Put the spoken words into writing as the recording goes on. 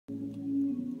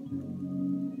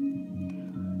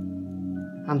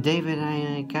I'm David,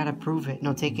 I gotta prove it.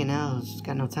 No taking L's,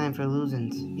 got no time for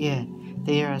losings. Yeah,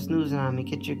 they hear us snoozing on me,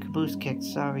 get your caboose kicked.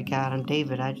 Sorry, God, I'm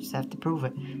David, I just have to prove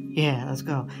it. Yeah, let's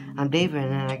go. I'm David,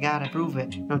 and I gotta prove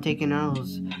it. No taking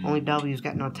L's, only W's,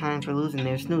 got no time for losing.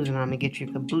 They're snoozing on me, get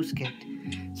your caboose kicked.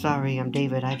 Sorry, I'm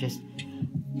David, I just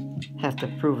have to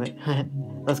prove it.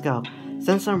 Let's go.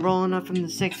 Since I'm rolling up from the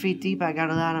 6 feet deep, I got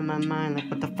a lot on my mind, like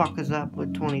what the fuck is up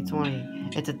with 2020?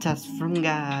 It's a test from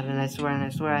God, and I swear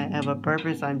I have a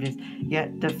purpose, I'm just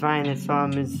yet to find it. So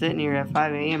I'm sitting here at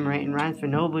 5 a.m. writing rhymes for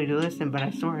nobody to listen, but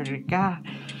I swear to God,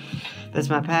 that's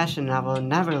my passion, I will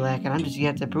never lack it, I'm just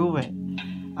yet to prove it.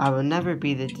 I will never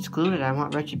be the excluded, I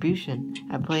want retribution.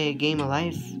 I play a game of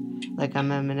life, like I'm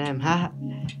Eminem, ha,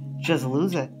 just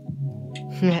lose it.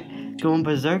 Going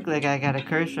berserk like I got a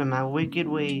curse from my wicked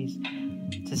ways.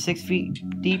 To 6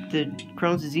 feet deep, the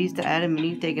Crohn's disease to Adam and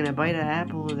Eve taking a bite of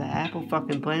apple. The apple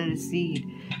fucking planted a seed.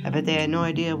 I bet they had no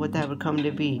idea what that would come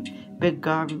to be. Big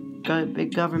government,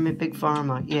 big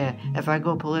pharma. Yeah, if I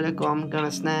go political, I'm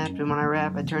gonna snap. And when I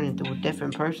rap, I turn into a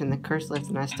different person. The curse lifts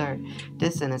and I start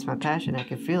dissing. It's my passion, I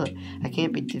can feel it. I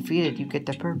can't be defeated, you get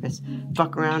the purpose.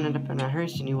 Fuck around, end up in a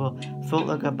hearse, and you will float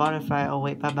like a butterfly. Oh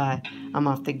wait, bye-bye. I'm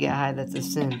off to get high, that's a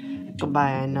sin.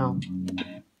 Goodbye, I know.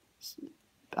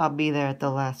 I'll be there at the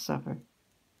Last Supper.